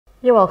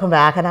You're welcome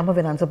back, and I'm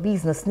moving on to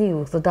business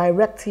news. The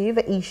directive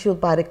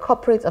issued by the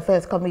Corporate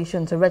Affairs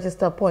Commission to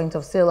register point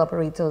of sale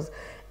operators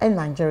in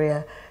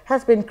Nigeria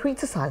has been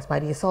criticized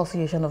by the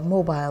Association of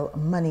Mobile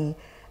Money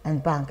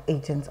and Bank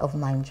Agents of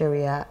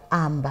Nigeria,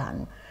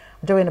 AMMBAN.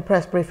 During a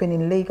press briefing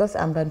in Lagos,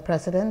 AMMBAN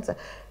President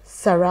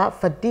Sarah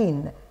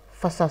Fadin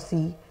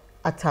Fasasi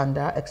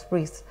Atanda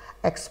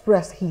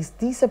expressed his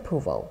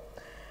disapproval.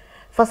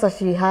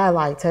 Fasasi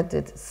highlighted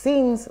that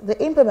since the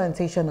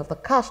implementation of the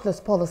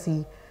cashless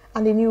policy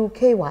and the new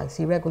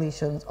KYC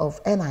regulations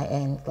of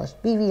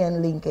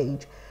NIN/BVN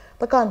linkage,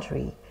 the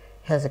country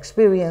has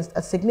experienced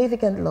a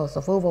significant loss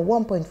of over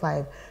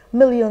 1.5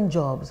 million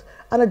jobs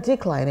and a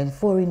decline in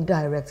foreign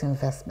direct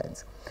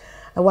investments.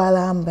 And while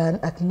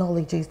AMMBAN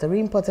acknowledges the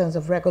importance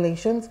of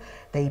regulations,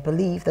 they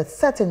believe that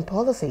certain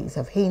policies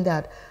have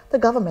hindered the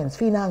government's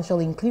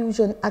financial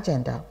inclusion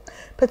agenda,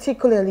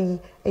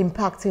 particularly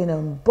impacting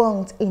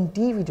unbanked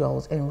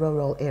individuals in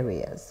rural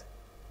areas.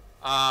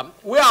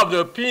 We have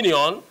the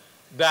opinion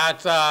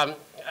that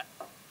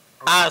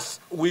as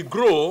we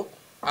grow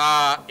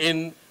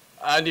in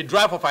the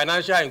drive for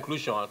financial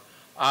inclusion,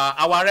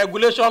 our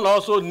regulation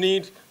also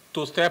needs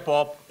to step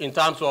up in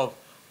terms of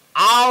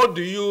how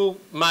do you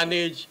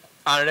manage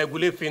and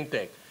regulate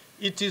fintech.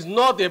 It is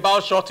not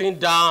about shutting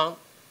down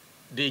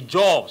the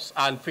jobs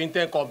and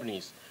fintech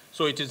companies.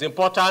 So it is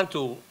important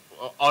to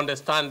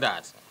understand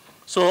that.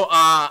 So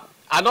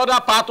another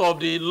part of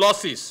the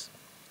losses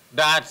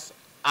that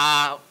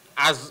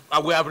as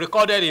we have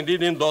recorded in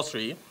this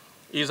industry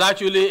is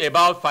actually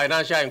about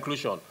financial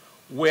inclusion.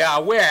 We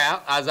are aware,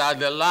 as at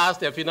the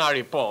last FINA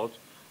report,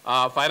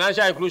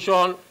 financial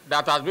inclusion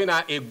that has been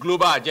a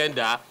global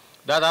agenda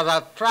that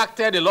has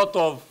attracted a lot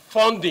of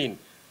funding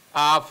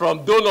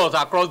from donors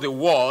across the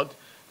world.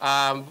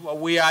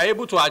 We are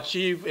able to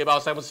achieve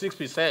about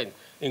 76%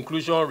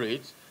 inclusion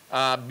rate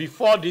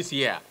before this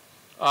year.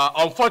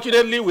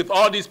 Unfortunately, with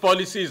all these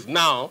policies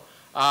now,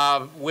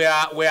 we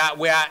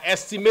are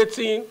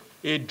estimating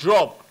a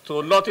drop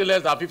to nothing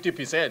less than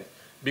 50%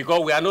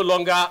 because we are no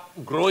longer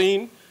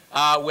growing.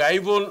 We are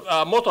even,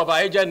 most of our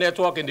agent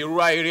network in the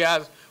rural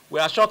areas, we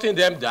are shutting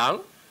them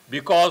down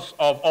because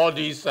of all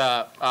these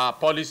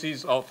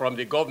policies from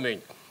the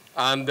government.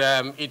 And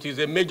it is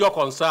a major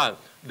concern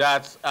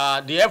that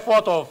the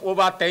effort of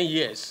over 10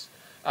 years,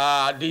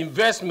 the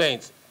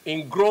investment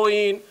in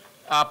growing,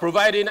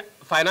 providing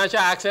financial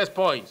access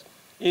points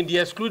in the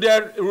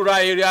excluded rural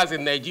areas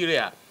in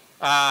Nigeria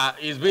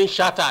is being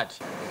shattered.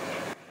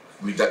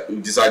 We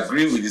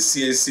disagree with the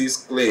C.A.C's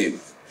claim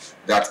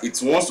that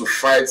it wants to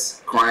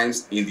fight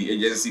crimes in the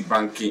agency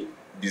banking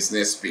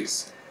business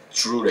space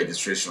through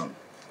registration.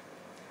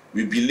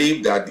 We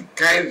believe that the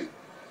kind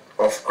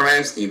of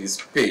crimes in this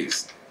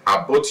space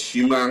are both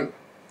human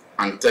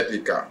and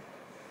technical,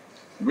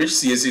 which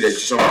C.A.C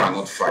registration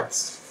cannot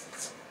fight.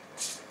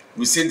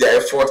 We see the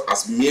effort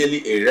as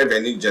merely a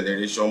revenue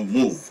generation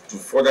move to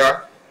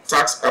further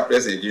tax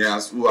helpless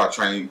Nigerians who are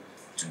trying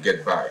to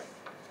get by.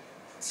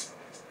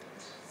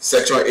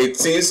 Section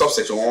 18,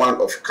 subsection 1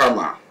 of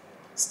CAMA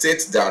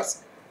states that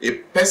a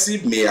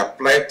person may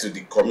apply to the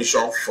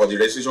Commission for the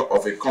registration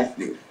of a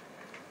company.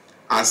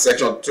 And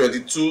section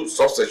 22,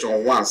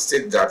 subsection 1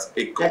 states that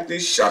a company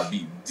shall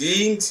be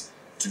deemed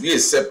to be a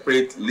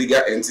separate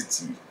legal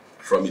entity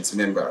from its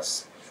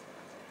members.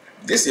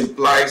 This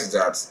implies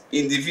that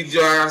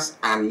individuals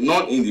and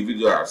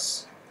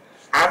non-individuals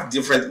have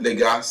different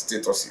legal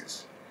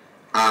statuses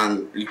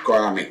and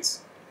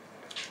requirements.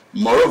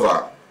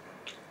 Moreover,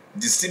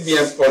 the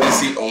CBN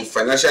policy on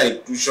financial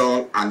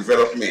inclusion and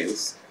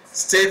development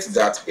states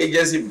that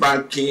agency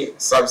banking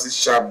services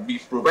shall be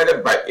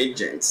provided by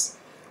agents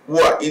who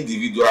are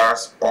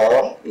individuals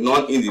or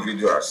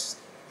non-individuals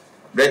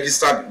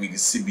registered with the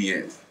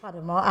CBN.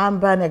 Furthermore,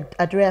 AMMBAN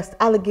addressed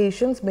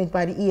allegations made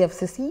by the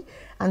EFCC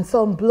and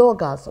some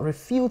bloggers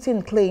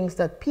refuting claims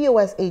that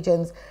POS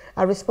agents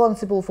are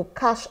responsible for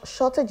cash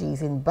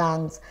shortages in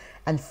banks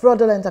and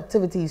fraudulent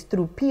activities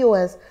through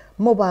POS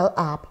mobile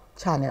app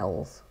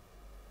channels.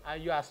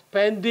 And you are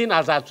spending,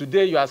 as of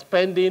today, you are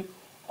spending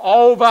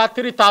over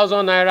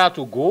 3,000 naira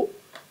to go,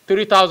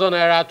 3,000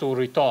 naira to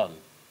return.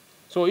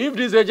 So if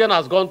this agent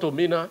has gone to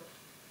Mina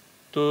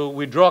to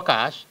withdraw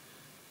cash,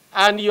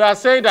 and you are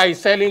saying that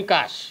he's selling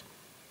cash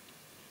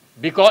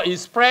because he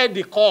spread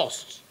the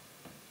cost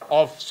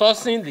of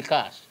sourcing the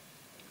cash,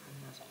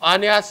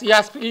 and he has,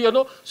 you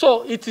know,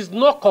 so it is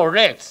not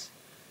correct.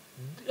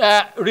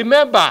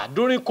 Remember,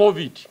 during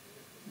COVID,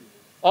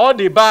 all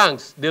the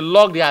banks, they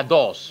locked their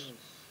doors.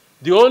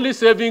 The only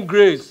saving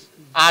grace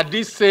are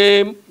these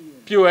same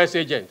POS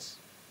agents.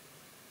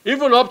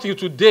 Even up to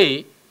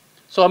today,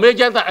 some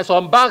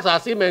banks are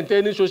still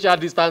maintaining social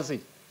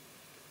distancing.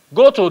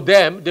 Go to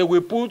them, they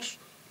will put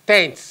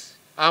tents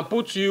and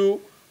put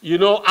you,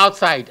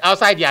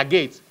 outside their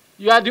gates.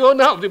 You are the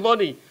owner of the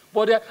money.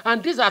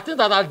 And these are things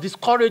that are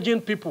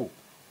discouraging people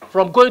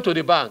from going to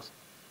the banks.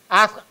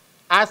 Ask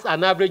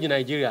an average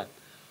Nigerian,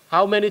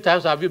 how many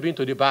times have you been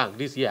to the bank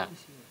this year?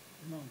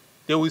 No.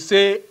 They will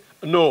say,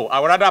 no, I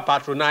would rather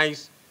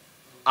patronize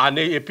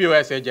a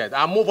POS agent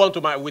and move on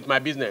to with my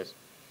business.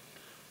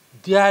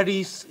 there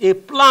is a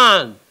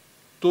plan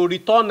to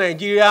return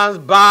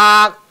Nigerians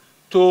back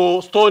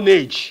to Stone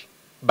Age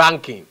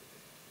banking.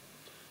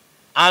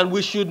 And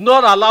we should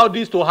not allow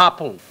this to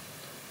happen.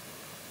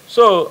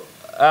 So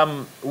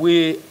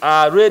we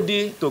are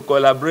ready to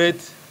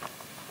collaborate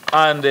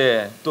and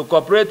to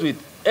cooperate with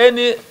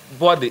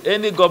anybody,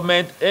 any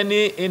government,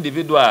 any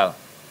individual,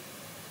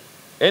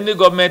 any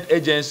government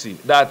agency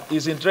that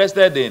is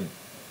interested in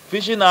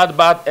fishing out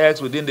bad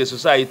eggs within the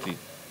society.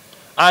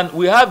 And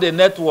we have the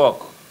network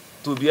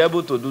to be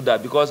able to do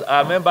that because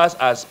our members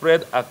are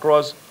spread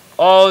across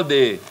all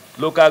the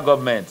local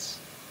governments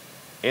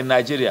in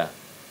Nigeria,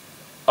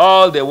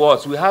 all the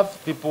wards. We have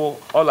people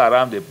all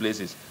around the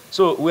places.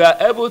 So we are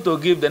able to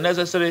give the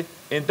necessary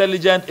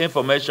intelligent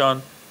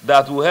information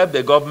that will help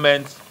the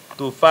government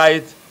to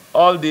fight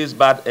all these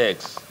bad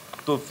eggs,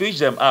 to fish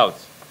them out.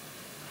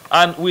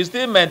 And we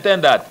still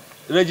maintain that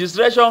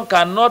registration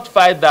cannot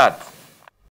fight that.